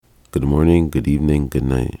Good morning, good evening, good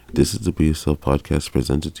night. This is the Be Yourself podcast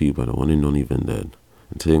presented to you by the one and only Vended.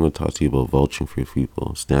 And today I'm going to talk to you about vouching for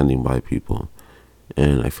people, standing by people.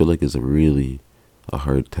 And I feel like it's a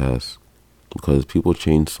hard task because people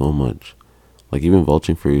change so much. Like even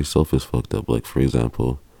vouching for yourself is fucked up. Like for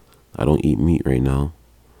example, I don't eat meat right now,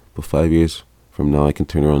 but 5 years from now I can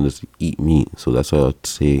turn around and just eat meat. So that's why I'll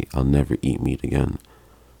say I'll never eat meat again.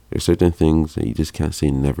 There's certain things that you just can't say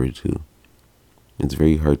never to. It's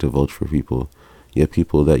very hard to vouch for people. You have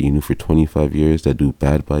people that you knew for 25 years that do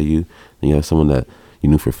bad by you, and you have someone that you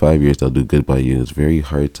knew for 5 years that'll do good by you. It's very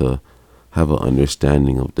hard to have an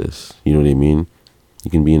understanding of this. You know what I mean?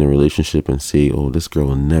 You can be in a relationship and say, oh, this girl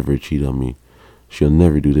will never cheat on me. She'll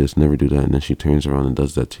never do this, never do that. And then she turns around and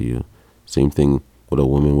does that to you. Same thing with a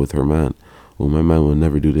woman with her man. Well, my man will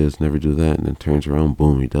never do this, never do that. And then turns around,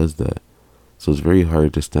 boom, he does that. So it's very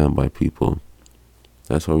hard to stand by people.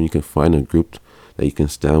 That's why when you can find a group that you can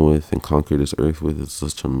stand with and conquer this earth with, it's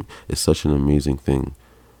such an amazing thing.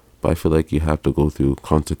 But I feel like you have to go through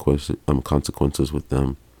consequences with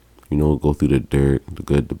them. You know, go through the dirt, the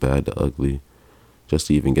good, the bad, the ugly, just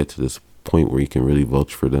to even get to this point where you can really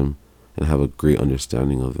vouch for them and have a great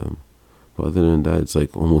understanding of them. But other than that, it's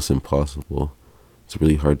like almost impossible. It's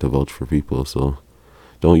really hard to vouch for people. So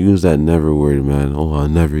don't use that never word, man. Oh, I'll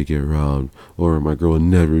never get robbed, or my girl will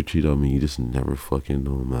never cheat on me. You just never fucking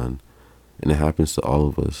know, man. And it happens to all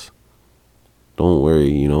of us. Don't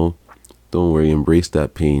worry, Don't worry, embrace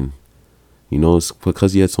that pain. It's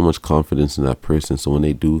because you had so much confidence in that person. So when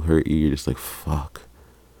they do hurt you, you're just like, fuck.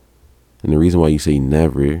 And the reason why you say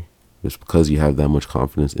never is because you have that much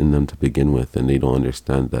confidence in them to begin with. And they don't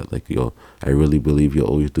understand that. Like, yo, I really believe you'll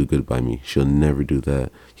always do good by me. She'll never do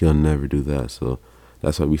that. He'll never do that. So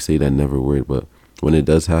that's why we say that never word. But when it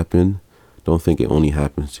does happen, don't think it only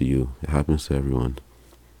happens to you. It happens to everyone.